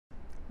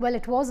Well,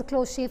 it was a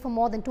close shave for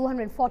more than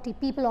 240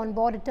 people on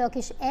board a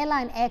Turkish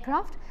Airlines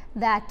aircraft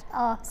that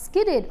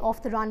skidded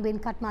off the runway in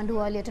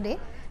Kathmandu earlier today.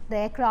 The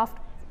aircraft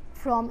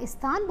from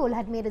Istanbul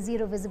had made a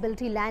zero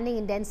visibility landing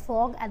in dense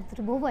fog at the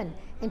Tribhuvan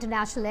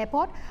International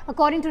Airport.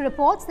 According to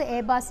reports, the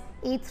Airbus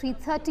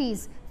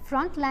A330's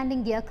front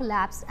landing gear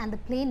collapsed and the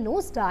plane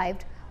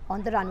nosedived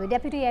on the runway.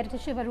 Deputy Editor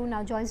Shiv Arun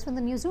now joins from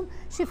the newsroom.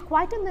 Shiv,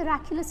 quite a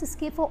miraculous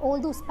escape for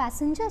all those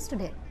passengers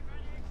today.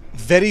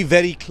 Very,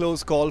 very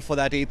close call for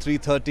that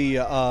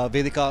A330,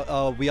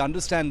 Vedika. We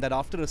understand that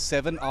after a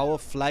 7-hour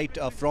flight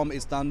from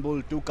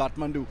Istanbul to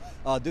Kathmandu,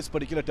 this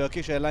particular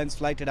Turkish Airlines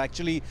flight had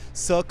actually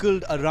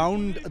circled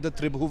around the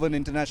Tribhuvan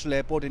International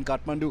Airport in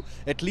Kathmandu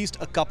at least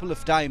a couple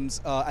of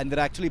times, and there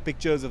are actually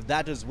pictures of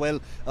that as well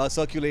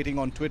circulating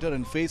on Twitter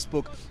and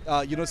Facebook,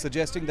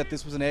 suggesting that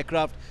this was an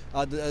aircraft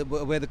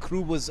where the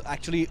crew was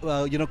actually,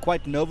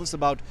 quite nervous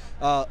about,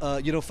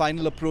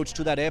 final approach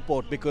to that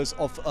airport because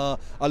of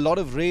a lot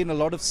of rain, a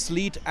lot of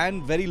sleet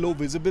and very low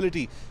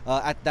visibility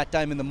at that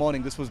time in the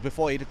morning. This was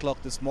before 8 o'clock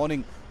this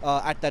morning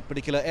at that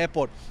particular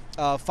airport.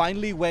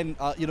 Finally, when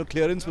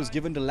clearance was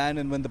given to land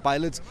and when the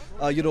pilots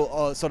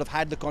sort of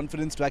had the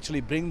confidence to actually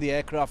bring the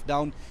aircraft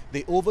down,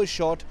 they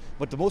overshot.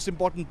 But the most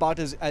important part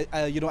is,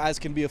 as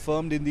can be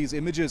affirmed in these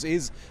images,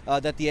 is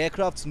that the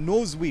aircraft's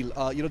nose wheel,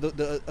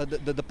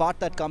 the part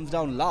that comes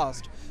down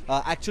last,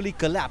 actually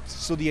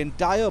collapsed. So the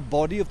entire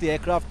body of the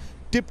aircraft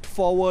tipped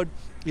forward,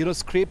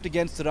 scraped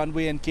against the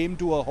runway and came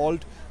to a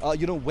halt,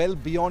 well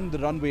beyond the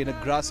runway in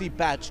a grassy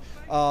patch.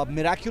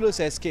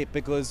 Miraculous escape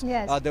because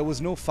there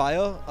was no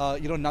fire,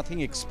 nothing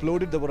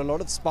exploded. There were a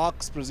lot of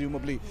sparks,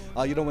 presumably,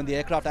 when the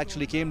aircraft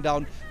actually came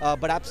down.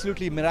 But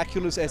absolutely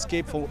miraculous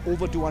escape for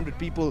over 200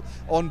 people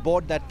on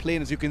board that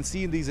plane. As you can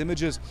see in these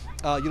images,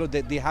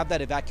 they have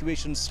that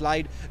evacuation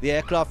slide. The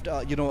aircraft,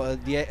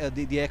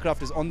 the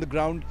aircraft is on the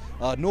ground.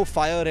 No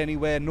fire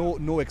anywhere,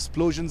 no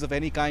explosions of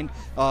any kind.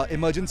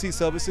 Emergency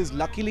services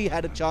luckily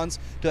had a chance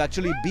to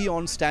actually be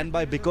on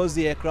standby because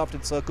the aircraft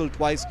had circled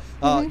twice,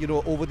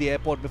 over the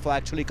airport before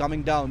actually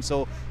coming down.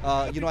 So,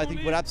 I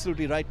think we're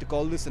absolutely right to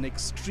call this an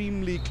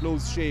extremely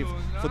close shave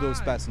for those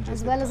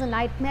passengers. As well as a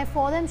nightmare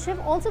for them, Shiv.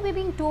 Also, we're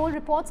being told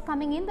reports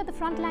coming in that the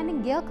front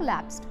landing gear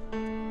collapsed.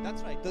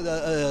 That's right.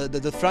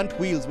 The front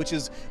wheels, which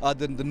is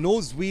the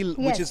nose wheel,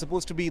 which is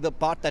supposed to be the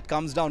part that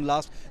comes down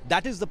last,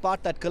 that is the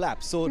part that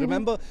collapsed. So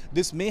remember,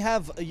 this may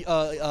have,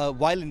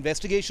 while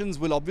investigations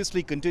will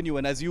obviously continue,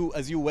 and as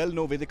you well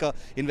know, Vedika,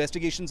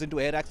 investigations into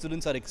air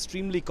accidents are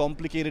extremely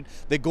complicated.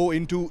 They go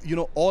into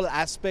all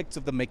aspects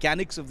of the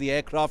mechanics of the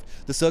aircraft,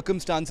 the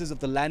circumstances of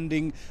the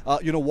landing,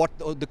 what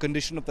the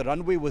condition of the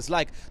runway was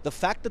like. The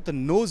fact that the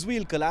nose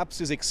wheel collapsed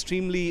is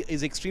extremely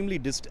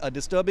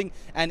disturbing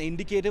and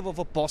indicative of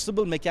a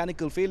possible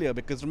mechanical failure,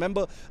 because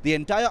remember, the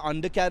entire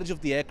undercarriage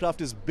of the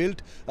aircraft is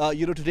built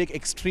to take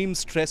extreme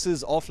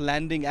stresses off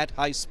landing at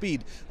high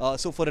speed.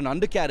 So for an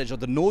undercarriage or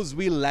the nose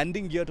wheel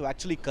landing gear to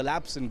actually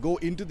collapse and go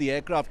into the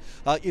aircraft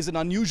is an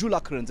unusual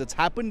occurrence. It's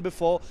happened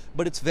before,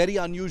 but it's very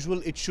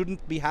unusual. It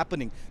shouldn't be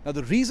happening. Now,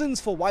 the reasons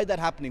for why that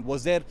happening,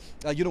 was there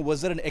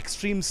an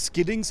extreme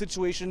skidding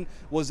situation?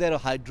 Was there a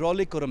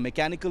hydraulic or a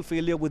mechanical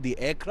failure with the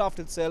aircraft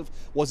itself?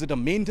 Was it a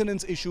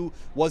maintenance issue?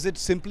 Was it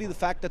simply the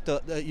fact that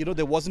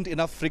there wasn't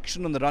enough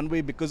friction on the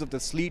runway because of the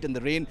sleet and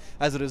the rain,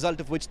 as a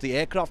result of which the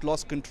aircraft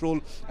lost control,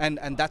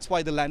 and that's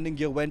why the landing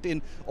gear went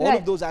in? All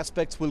of those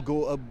aspects will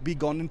be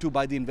gone into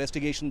by the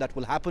investigation that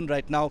will happen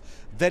right now.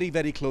 Very,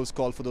 very close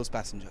call for those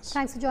passengers.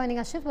 Thanks for joining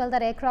us, Shiv. Well,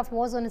 that aircraft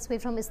was on its way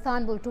from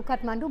Istanbul to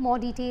Kathmandu. More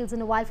details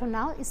in a while from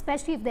now,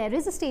 especially if there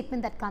is a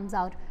statement that comes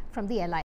out from the airline.